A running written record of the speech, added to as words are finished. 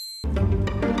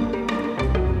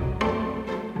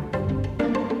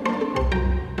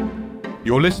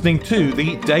You're listening to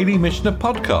the Daily Mishnah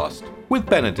Podcast with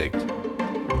Benedict.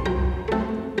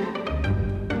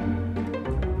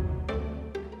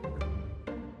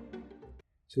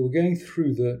 So we're going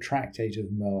through the tractate of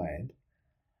Moed,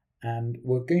 and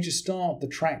we're going to start the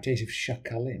tractate of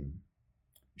Shekalim.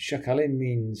 Shekalim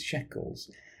means shekels,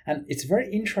 and it's a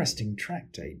very interesting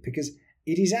tractate because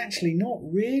it is actually not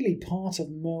really part of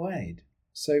Moed.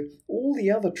 So all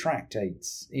the other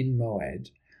tractates in Moed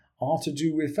are to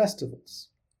do with festivals.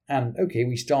 And okay,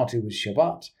 we started with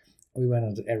Shabbat, we went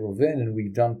on to Eruvin, and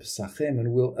we've done Pesachim,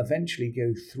 and we'll eventually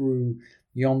go through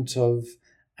Yom Tov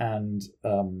and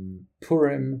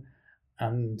Purim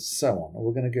and so on. And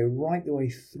we're going to go right the way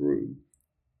through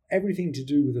everything to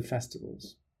do with the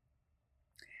festivals.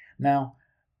 Now,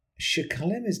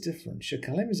 Shekalim is different.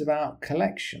 Shekalim is about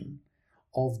collection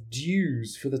of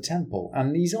dues for the temple,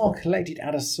 and these are collected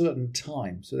at a certain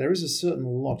time. So there is a certain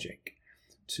logic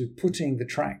to putting the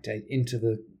tractate into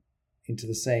the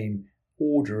same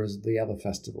order as the other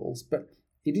festivals, but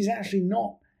it is actually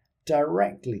not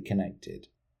directly connected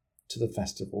to the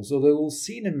festivals, although we'll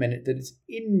see in a minute that it's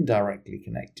indirectly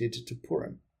connected to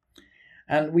Purim.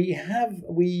 And we have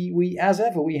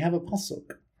a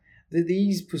pasuk.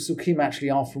 These pasukim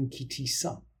actually are from Ki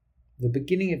Tisa, the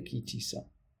beginning of Ki Tisa.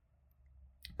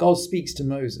 God speaks to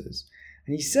Moses,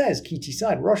 and he says, Ki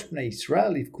Tisa, Rosh Bnei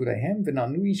Yisrael ivkurehem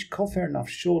v'nanu ish kofer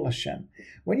nafsho l'Hashem.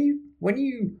 When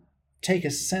you take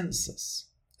a census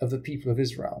of the people of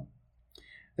Israel,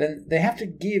 then they have to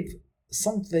give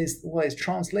something. Well, it's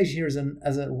translated here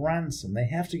as a ransom. They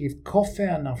have to give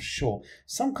kofer nafsho,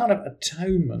 some kind of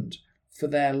atonement for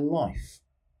their life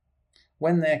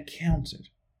when they're counted,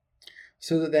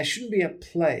 so that there shouldn't be a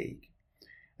plague.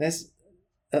 There's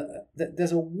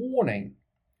a warning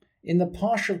in the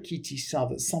Parsha of Ki Tisa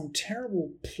that some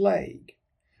terrible plague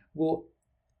will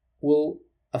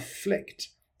afflict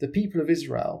the people of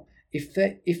Israel if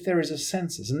there is a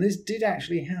census. And this did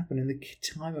actually happen in the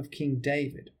time of King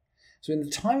David. So in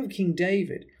the time of King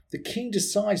David, the king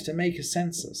decides to make a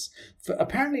census for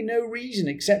apparently no reason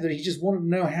except that he just wanted to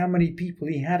know how many people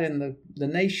he had in the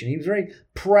nation. He was very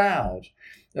proud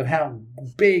of how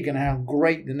big and how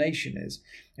great the nation is.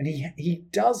 And he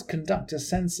does conduct a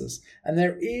census, and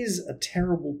there is a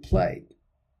terrible plague.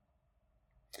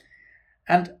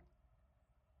 And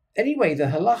anyway, the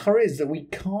halacha is that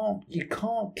you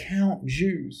can't count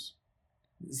Jews.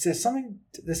 There's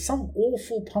some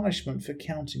awful punishment for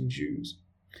counting Jews.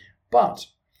 But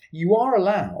you are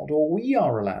allowed, or we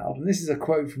are allowed, and this is a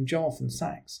quote from Jonathan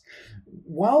Sachs,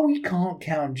 while we can't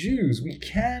count Jews, we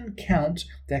can count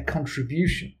their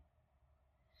contribution.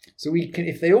 So we can,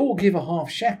 if they all give a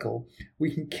half shekel,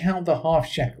 we can count the half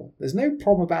shekel. There's no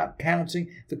problem about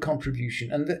counting the contribution,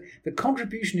 and the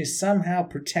contribution is somehow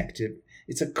protective.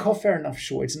 It's a kofer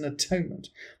nafsho, it's an atonement.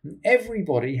 And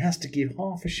everybody has to give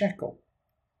half a shekel.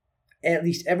 At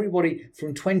least everybody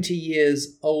from 20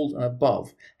 years old and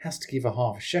above has to give a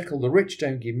half a shekel. The rich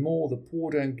don't give more, the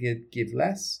poor don't give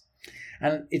less.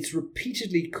 And it's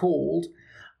repeatedly called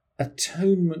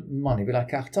atonement money.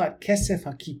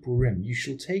 You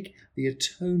shall take the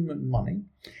atonement money,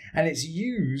 and it's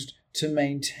used to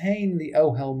maintain the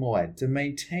Ohel Moed, to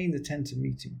maintain the tent of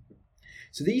meeting.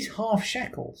 So these half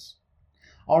shekels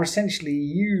are essentially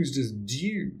used as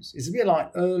dues. It's a bit like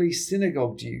early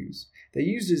synagogue dues. They're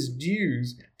used as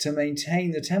dues to maintain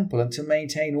the temple and to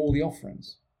maintain all the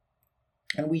offerings.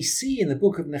 And we see in the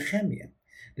book of Nehemiah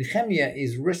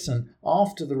is written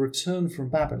after the return from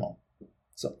Babylon.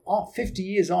 So 50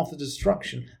 years after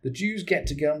destruction, the Jews get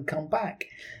to go and come back.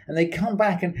 And they come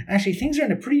back, and actually things are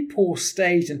in a pretty poor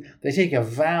state, and they take a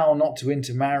vow not to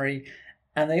intermarry.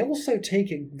 And they also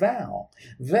take a vow.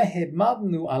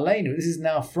 Vehebmadnu aleinu. This is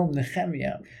now from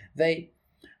Nehemiah. They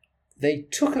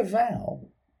took a vow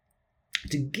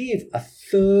to give a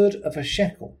third of a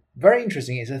shekel. Very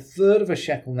interesting. It's a third of a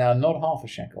shekel now, not half a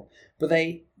shekel. But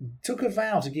they took a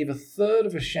vow to give a third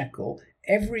of a shekel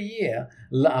every year,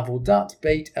 la'avodat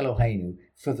beit Eloheinu,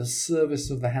 for the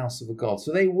service of the house of the God.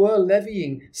 So they were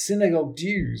levying synagogue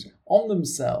dues on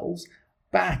themselves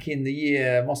back in the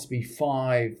year, must be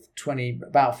 520,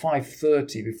 about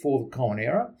 530 before the Common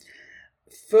Era.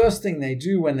 First thing they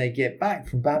do when they get back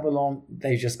from Babylon,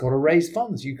 they've just got to raise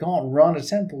funds. You can't run a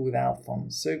temple without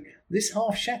funds. So this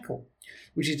half shekel,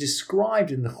 which is described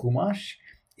in the Chumash,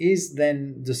 is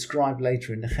then described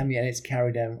later in Nehemiah, and it's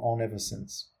carried on ever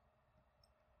since.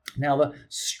 Now, the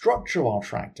structure of our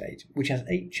tractate, which has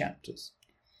 8 chapters,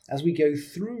 as we go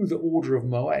through the order of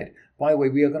Moed, by the way,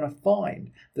 we are going to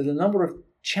find that the number of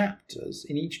chapters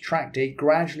in each tractate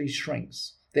gradually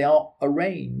shrinks. They are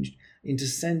arranged in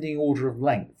descending order of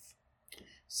length.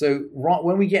 So right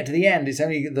when we get to the end, it's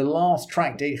only the last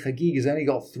tractate Chagig has only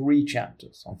got 3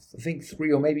 chapters. I think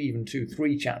 3 or maybe even 2,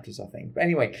 3 chapters, I think. But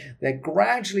anyway, they're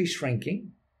gradually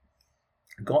shrinking.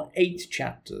 Got 8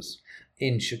 chapters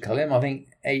in Shekalim. I think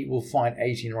 8 will find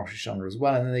 8 in Rosh Hashanah as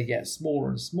well, and then they get smaller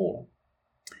and smaller.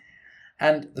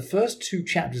 And the first 2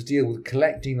 chapters deal with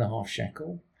collecting the half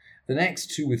shekel, the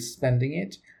next 2 with spending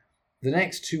it, the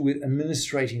next 2 with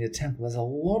administrating the temple. There's a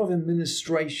lot of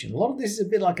administration. A lot of this is a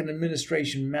bit like an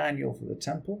administration manual for the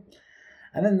temple.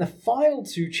 And then the final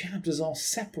 2 chapters are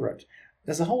separate.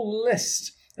 There's a whole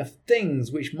list of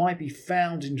things which might be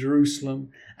found in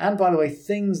Jerusalem, and by the way,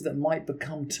 things that might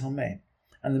become tameh.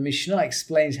 And the Mishnah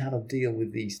explains how to deal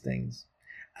with these things.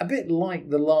 A bit like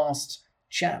the last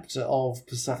chapter of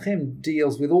Pesachim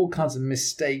deals with all kinds of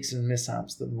mistakes and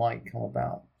mishaps that might come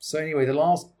about. So anyway, the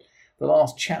last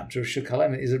chapter of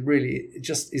Shekalim is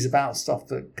about stuff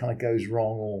that kind of goes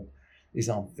wrong or is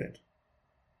unfit.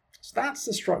 So that's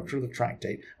the structure of the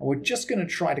tractate, and we're just going to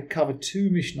try to cover 2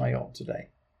 Mishnayot today.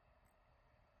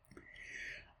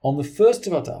 On the first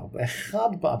of Adar,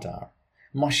 Echad B'Adar,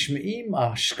 Mashmi'im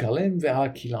Shekalim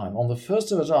ve'Kilaim. On the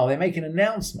first of Adar, they make an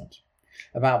announcement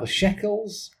about the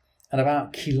shekels and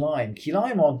about kilaim.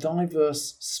 Kilaim are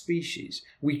diverse species.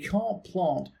 We can't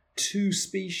plant 2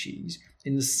 species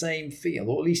in the same field,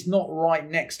 or at least not right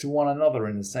next to one another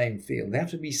in the same field. They have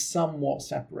to be somewhat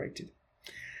separated.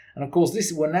 And of course,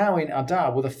 we're now in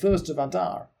Adar, we're the first of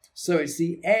Adar. So it's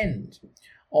the end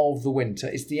of the winter,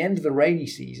 it's the end of the rainy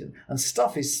season, and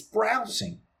stuff is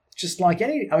sprouting. Just like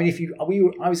I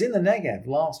was in the Negev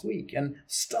last week, and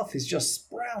stuff is just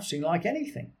sprouting like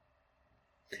anything.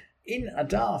 In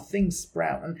Adar, things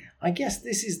sprout, and I guess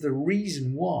this is the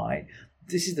reason why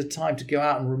this is the time to go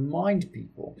out and remind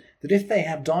people that if they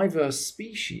have diverse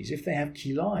species, if they have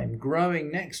kilaim growing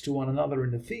next to one another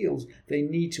in the fields, they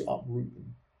need to uproot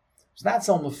them. So that's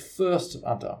on the first of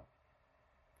Adar.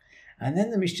 And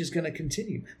then the Mishnah is going to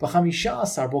continue. On the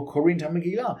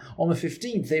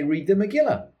 15th, they read the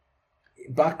Megillah.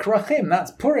 Bakrachim,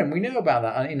 that's Purim, we know about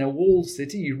that. And in a walled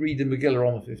city, you read the Megillah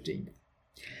on the 15th.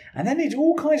 And then they do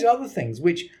all kinds of other things,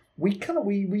 which we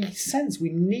sense we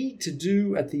need to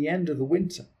do at the end of the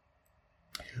winter.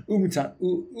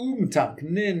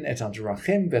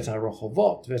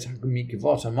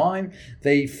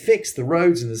 They fix the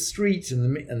roads and the streets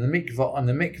and the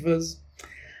mikvahs,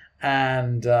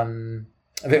 and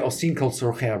they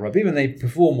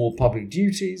perform all public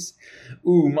duties.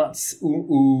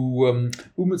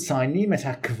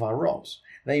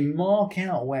 They mark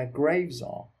out where graves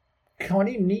are.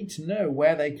 Kohanim need to know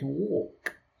where they can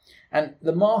walk. And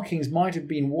the markings might have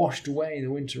been washed away in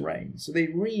the winter rain. So they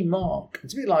remark.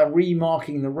 It's a bit like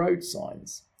remarking the road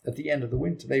signs at the end of the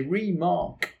winter. They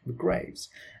remark the graves.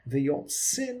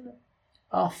 V'yotzin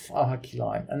af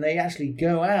ha-kilaim. And they actually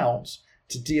go out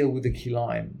to deal with the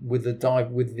kilaim, with the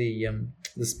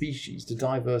species, the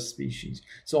diverse species.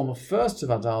 So on the first of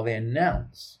Adar, they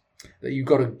announce that you've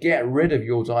got to get rid of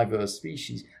your diverse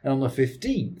species. And on the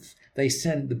 15th,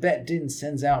 the Bet Din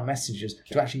sends out messengers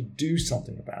to actually do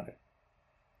something about it.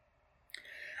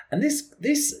 And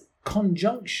this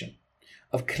conjunction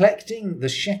of collecting the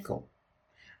shekel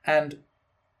and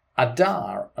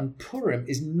Adar and Purim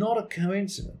is not a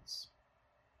coincidence.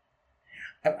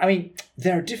 I mean,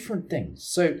 there are different things.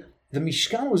 So the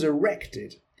Mishkan was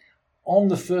erected on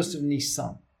the 1st of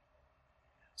Nisan.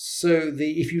 So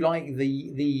the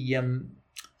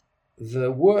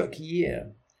work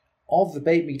year of the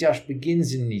Beit Mikdash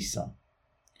begins in Nisan.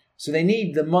 So they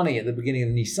need the money at the beginning of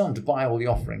Nisan to buy all the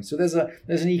offerings. So there's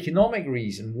an economic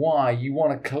reason why you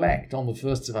want to collect on the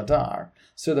 1st of Adar,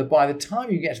 so that by the time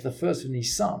you get to the 1st of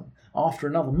Nisan, after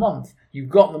another month, you've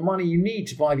got the money you need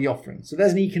to buy the offerings. So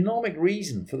there's an economic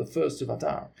reason for the 1st of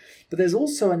Adar. But there's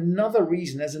also another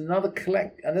reason, there's another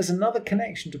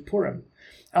connection to Purim.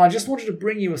 And I just wanted to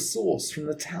bring you a source from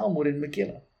the Talmud in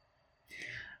Megillah.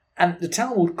 And the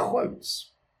Talmud quotes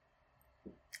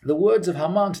the words of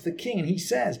Haman to the king, and he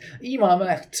says, Imal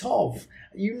HaMelech Tov,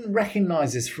 you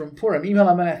recognize this from Purim, Imal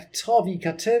HaMelech Tov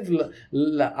yikatev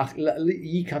l'abdam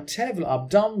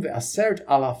ve'aseret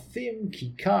alafim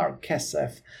kikar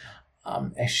kesef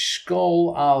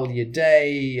eshkol al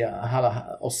yedei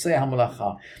oseh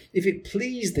hamalacha. If it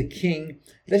please the king,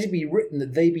 let it be written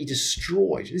that they be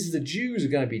destroyed. This is the Jews are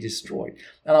going to be destroyed.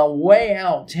 And I'll weigh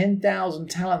out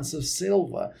 10,000 talents of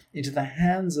silver into the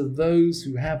hands of those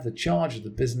who have the charge of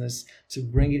the business to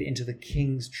bring it into the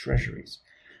king's treasuries.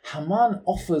 Haman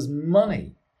offers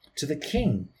money to the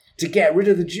king to get rid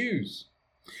of the Jews.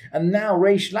 And now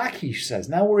Reish Lakish says,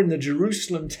 now we're in the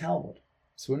Jerusalem Talmud.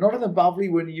 So we're not in the Bavli,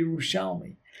 we're in the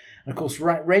Yerushalmi. And of course,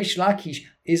 Reish Lakish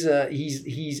is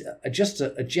he's just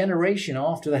a generation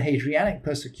after the Hadrianic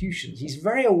persecutions. He's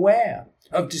very aware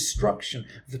of destruction,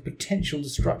 of the potential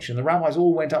destruction. The rabbis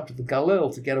all went up to the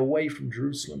Galil to get away from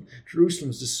Jerusalem. Jerusalem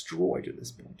was destroyed at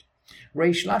this point.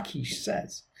 Reish Lakish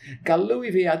says,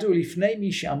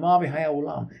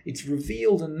 it's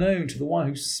revealed and known to the one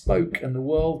who spoke and the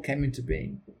world came into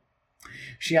being.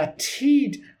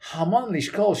 Haman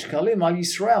lishkol shekalim al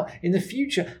Yisrael. In the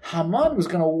future, Haman was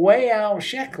going to weigh out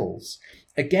shekels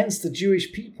against the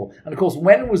Jewish people. And of course,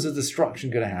 when was the destruction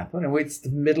going to happen? And it's the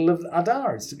middle of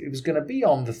Adar. It was going to be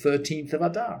on the 13th of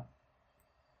Adar.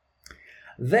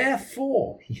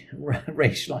 Therefore,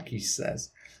 Reish Lakish says,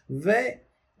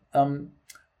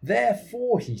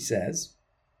 therefore, he says,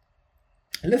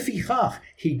 Lefichach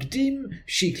higdim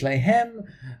shiklehem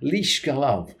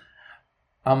lishkalav.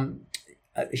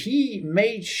 He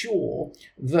made sure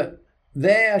that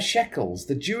their shekels,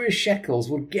 the Jewish shekels,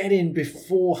 would get in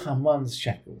before Haman's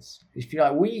shekels. If you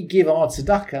like, we give our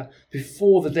tzedakah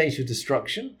before the date of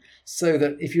destruction, so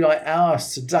that, if you like, our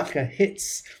tzedakah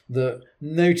hits the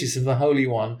notice of the Holy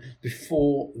One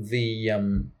before the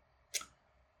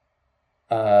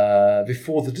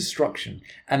destruction.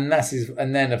 And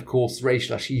then of course Reish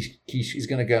Lakish is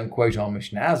going to go and quote our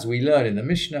Mishnah. As we learn in the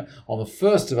Mishnah, on the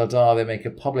 1st of Adar they make a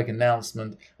public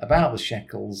announcement about the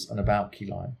shekels and about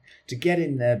kilayim to get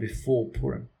in there before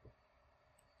Purim.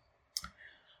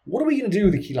 What are we going to do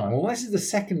with the kilayim? Well, this is the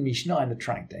second Mishnah in the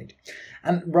tractate.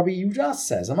 And Rabbi Yehuda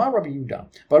says, Amar Rabbi Yehuda,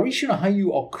 Barishon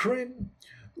hayu okrin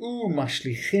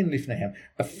mashlichin lifnehem.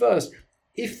 At first,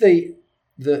 if the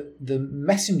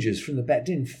messengers from the Bet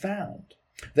Din found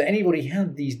that anybody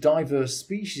had these diverse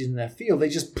species in their field, they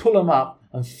just pull them up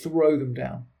and throw them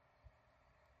down.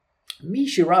 When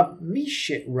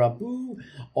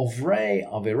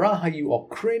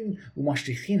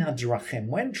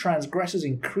transgressors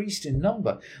increased in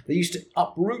number, they used to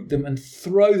uproot them and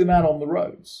throw them out on the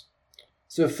roads.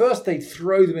 So first they'd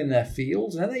throw them in their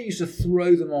fields, and then they used to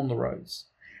throw them on the roads.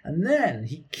 And then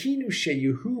hikinu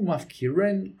sheyuhu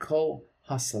mafkiren kol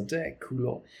hasadeh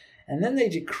kulo. And then they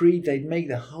decreed they'd make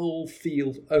the whole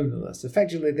field ownerless.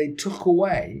 Effectively, they took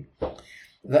away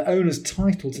the owner's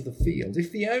title to the field.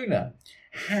 If the owner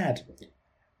had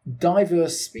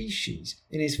diverse species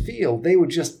in his field, they would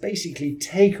just basically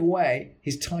take away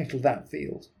his title to that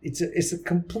field. It's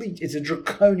a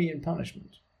draconian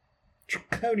punishment.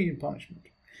 Draconian punishment.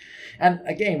 And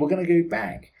again, we're going to go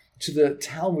back to the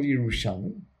Talmud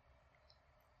Yerushalmi.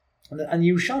 And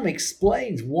Yerushalmi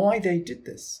explains why they did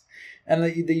this. And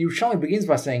the Yerushalmi begins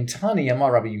by saying, Tani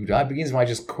Amar Rabbi Yehuda. It begins by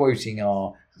just quoting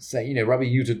Rabbi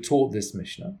Yehuda taught this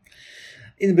Mishnah.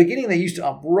 In the beginning, they used to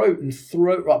uproot and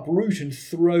throw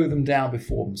them down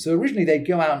before them. So originally, they'd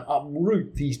go out and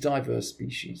uproot these diverse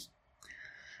species.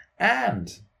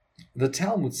 And the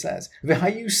Talmud says,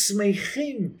 V'hayu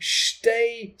smechim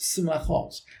shtei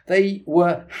smachot. They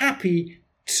were happy.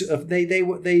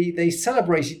 They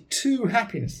celebrated two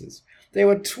happinesses. They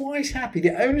were twice happy.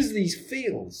 The owners of these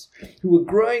fields, who were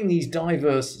growing these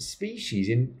diverse species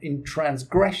in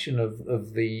transgression of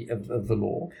the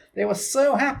law, they were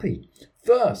so happy.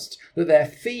 First, that their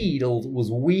field was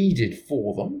weeded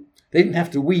for them. They didn't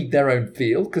have to weed their own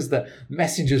field because the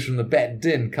messengers from the Bet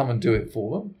Din come and do it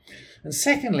for them. And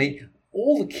secondly,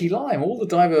 all the kilayim, all the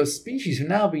diverse species, have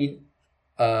now been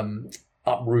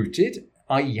uprooted,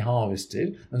 i.e.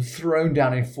 harvested, and thrown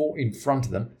down in front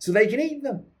of them so they can eat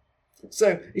them.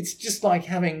 So it's just like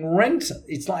having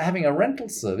a rental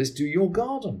service do your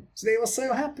garden. So they were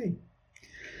so happy.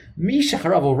 So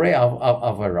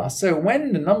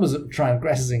when the numbers of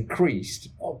transgressors increased,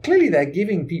 clearly they're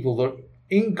giving people the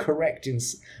incorrect, an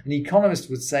economist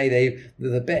would say that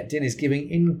the Bet Din is giving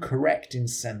incorrect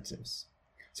incentives.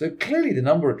 So clearly the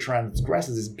number of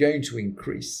transgressors is going to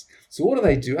increase. So what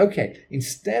do? Okay,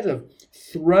 instead of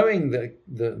throwing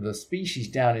the species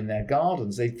down in their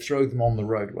gardens, they throw them on the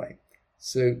roadway.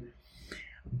 So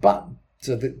the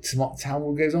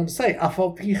Talmud goes on to say,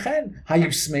 Afal pichen hayu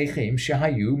smechim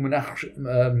shehayu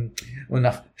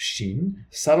munachshin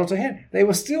sarotahen. They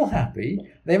were still happy.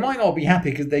 They might not be happy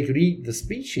because they could eat the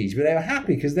species, but they were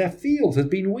happy because their field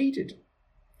had been weeded.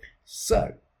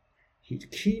 So,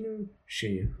 hitkinu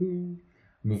sheyahu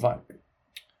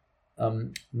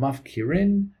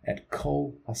mavkirin et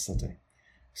kol hasadeh.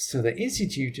 So they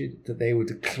instituted that they would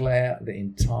declare the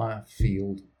entire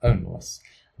field ownerless.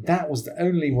 That was the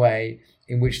only way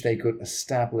in which they could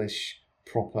establish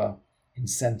proper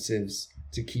incentives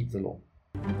to keep the law.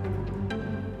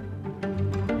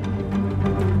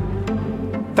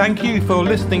 Thank you for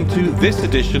listening to this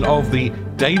edition of the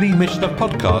Daily Mishnah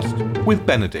Podcast with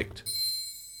Benedict.